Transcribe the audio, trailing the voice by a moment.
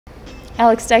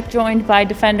Alex Stec joined by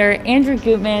defender Andrew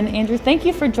Gutman. Andrew, thank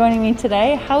you for joining me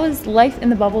today. How is life in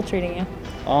the bubble treating you?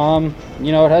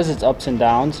 It has its ups and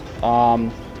downs.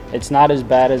 It's not as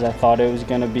bad as I thought it was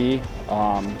going to be.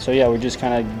 So yeah, we're just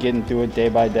kind of getting through it day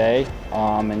by day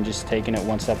and just taking it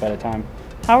one step at a time.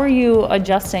 How are you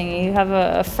adjusting? You have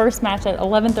a first match at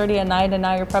 11:30 at night, and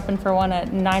now you're prepping for one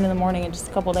at 9 in the morning in just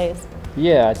a couple days.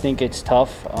 Yeah, I think it's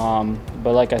tough,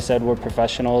 but like I said, we're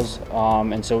professionals,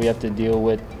 and so we have to deal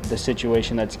with the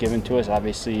situation that's given to us.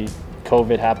 Obviously,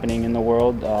 COVID happening in the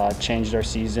world changed our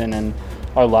season and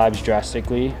our lives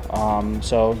drastically.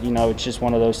 So, it's just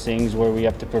one of those things where we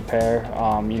have to prepare.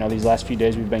 These last few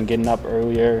days we've been getting up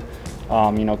earlier,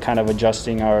 kind of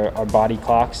adjusting our body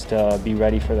clocks to be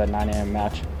ready for that 9 a.m.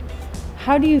 match.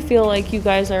 How do you feel like you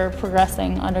guys are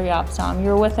progressing under Yapstam? You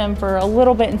were with him for a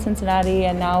little bit in Cincinnati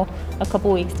and now a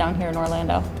couple weeks down here in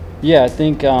Orlando. Yeah, I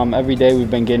think every day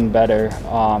we've been getting better.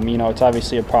 It's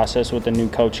obviously a process with a new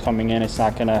coach coming in. It's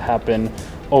not going to happen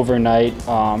overnight.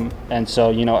 And so,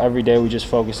 every day we just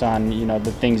focus on,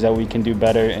 the things that we can do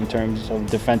better in terms of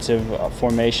defensive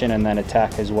formation and then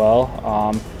attack as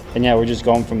well. And yeah, we're just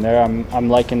going from there. I'm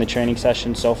liking the training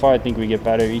session so far. I think we get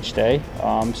better each day.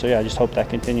 So yeah, I just hope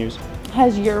that continues.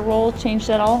 Has your role changed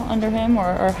at all under him,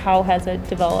 or how has it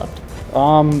developed?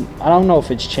 I don't know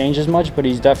if it's changed as much, but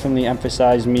he's definitely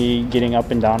emphasized me getting up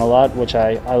and down a lot, which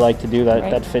I like to do.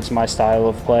 That fits my style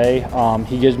of play.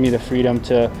 He gives me the freedom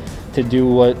to do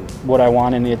what I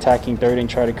want in the attacking third and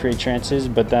try to create chances,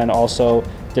 but then also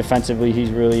defensively he's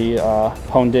really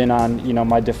honed in on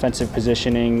my defensive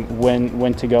positioning,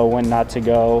 when to go, when not to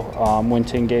go, when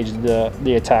to engage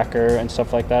the attacker and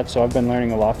stuff like that. So I've been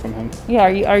learning a lot from him. Yeah,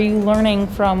 are you learning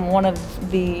from one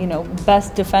of the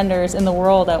best defenders in the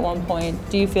world at one point?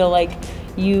 Do you feel like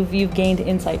you've gained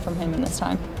insight from him in this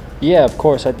time? Yeah, of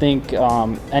course. I think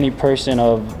any person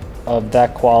of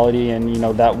that quality and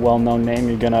that well-known name,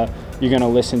 you're gonna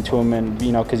listen to him, and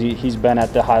because he's been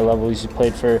at the high level. He's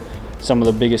played for some of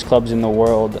the biggest clubs in the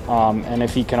world, and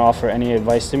if he can offer any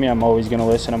advice to me, I'm always going to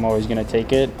listen. I'm always going to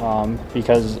take it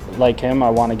because, like him, I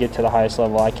want to get to the highest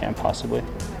level I can possibly.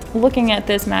 Looking at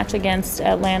this match against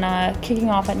Atlanta,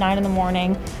 kicking off at 9 in the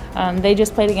morning, they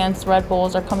just played against Red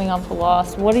Bulls, are coming off a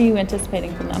loss. What are you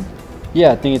anticipating from them?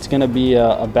 Yeah, I think it's going to be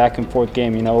a back and forth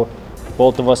game.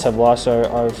 Both of us have lost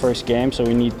our first game, so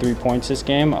we need 3 points this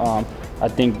game. I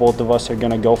think both of us are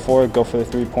going to go for the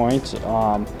 3 points.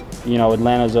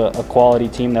 Atlanta's a quality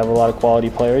team. They have a lot of quality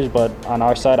players, but on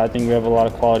our side, I think we have a lot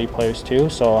of quality players too,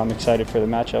 so I'm excited for the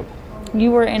matchup.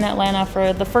 You were in Atlanta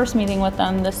for the first meeting with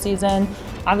them this season.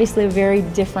 Obviously a very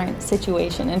different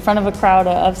situation in front of a crowd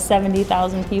of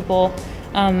 70,000 people.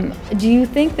 Do you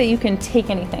think that you can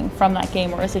take anything from that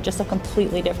game, or is it just a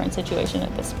completely different situation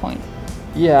at this point?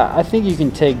 Yeah, I think you can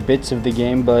take bits of the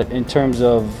game, but in terms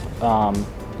of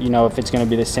if it's going to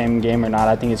be the same game or not,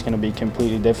 I think it's going to be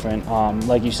completely different.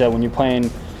 Like you said, when you're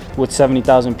playing with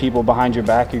 70,000 people behind your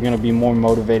back, you're going to be more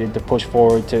motivated to push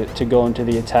forward, to go into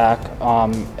the attack.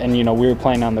 And we were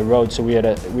playing on the road, so we had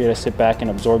to sit back and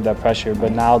absorb that pressure.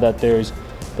 But now that there's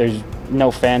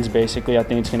no fans, basically, I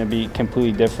think it's going to be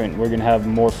completely different. We're going to have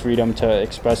more freedom to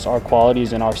express our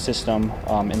qualities and our system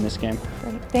in this game.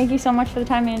 Great. Thank you so much for the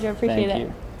time, Andrew. I appreciate it. Thank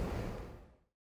you.